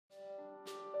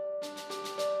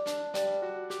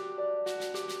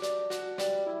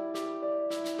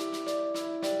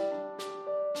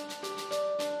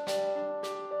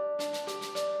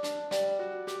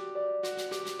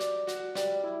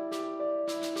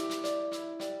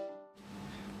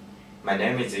My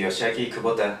name is Yoshiaki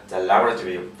Kubota, the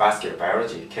Laboratory of Vascular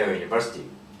Biology, Keio University.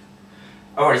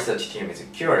 Our research team is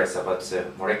curious about the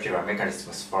molecular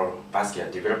mechanisms for vascular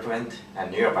development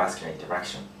and neurovascular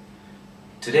interaction.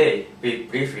 Today, we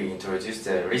briefly introduce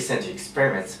the recent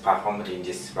experiments performed in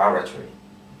this laboratory.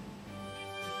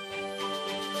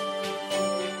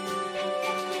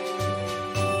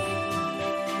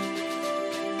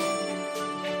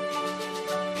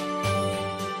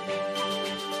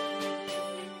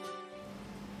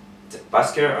 The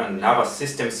vascular and nervous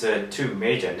systems are two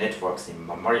major networks in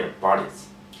mammalian bodies.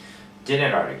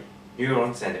 Generally,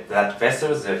 neurons and blood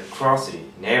vessels are closely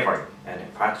neighboring and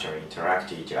functionally interact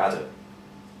with each other.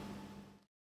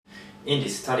 In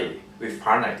this study, we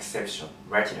found an exception,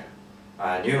 retina,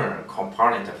 a neuronal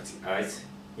component of the eyes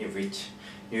in which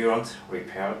neurons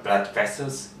repair blood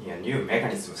vessels in new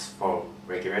mechanisms for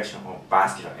regulation of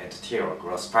vascular endothelial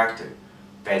growth factor,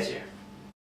 VEGF.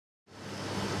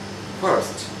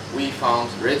 First, we found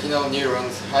retinal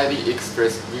neurons highly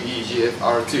express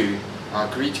VEGFR2, a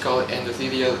critical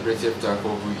endothelial receptor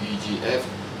for VEGF,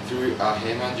 through a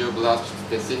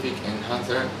hemangioblast-specific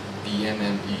enhancer,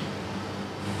 DMME.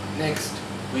 Next,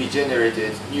 we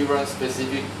generated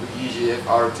neuron-specific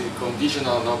VEGFR2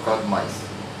 conditional knockout mice.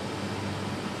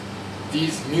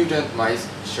 These mutant mice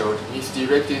showed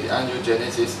misdirected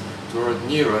angiogenesis toward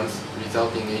neurons,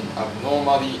 resulting in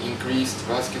abnormally increased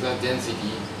vascular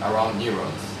density around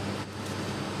neurons.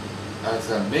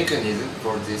 As a mechanism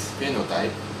for this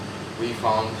phenotype, we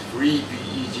found free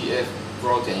VEGF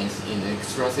proteins in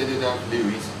extracellular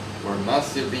fluids were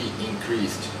massively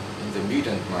increased in the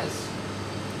mutant mice.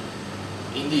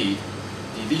 Indeed,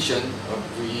 deletion of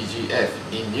VEGF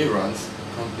in neurons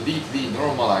completely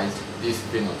normalized this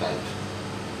phenotype.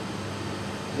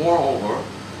 Moreover,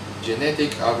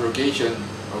 genetic abrogation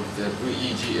of the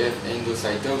VEGF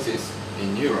endocytosis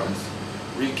in neurons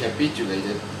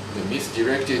recapitulated the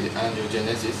misdirected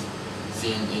angiogenesis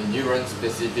seen in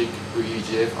neuron-specific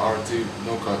VEGFR2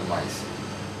 knockout mice.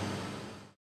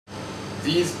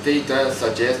 These data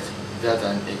suggest that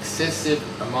an excessive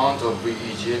amount of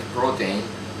VEGF protein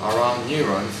around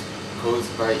neurons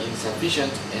caused by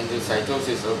insufficient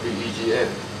endocytosis of VEGF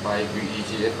by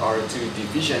VEGFR2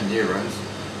 deficient neurons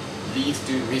leads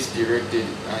to misdirected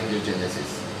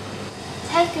angiogenesis.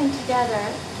 Taken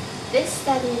together, this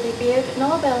study revealed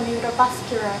novel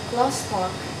neurovascular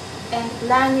crosstalk and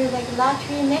brand new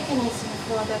regulatory mechanism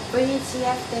for the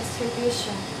VEGF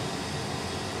distribution.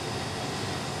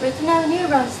 Retinal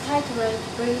neurons titrate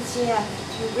VEGF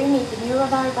to limit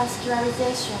neuronal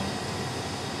vascularization.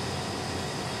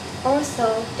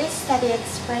 Also, this study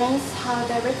explains how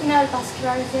the retinal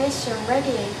vascularization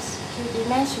radiates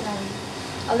two-dimensionally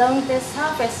along the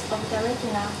surface of the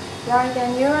retina, while the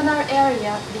neuronal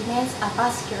area remains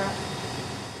avascular.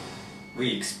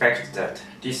 We expect that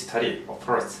this study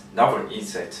offers novel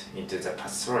insight into the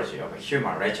pathology of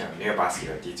human retinal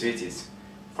neurovascular diseases,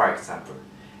 for example,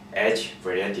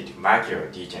 age-related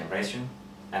macular degeneration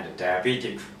and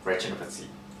diabetic retinopathy,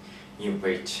 in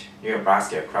which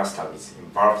neurovascular crosstalk is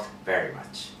involved very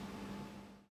much.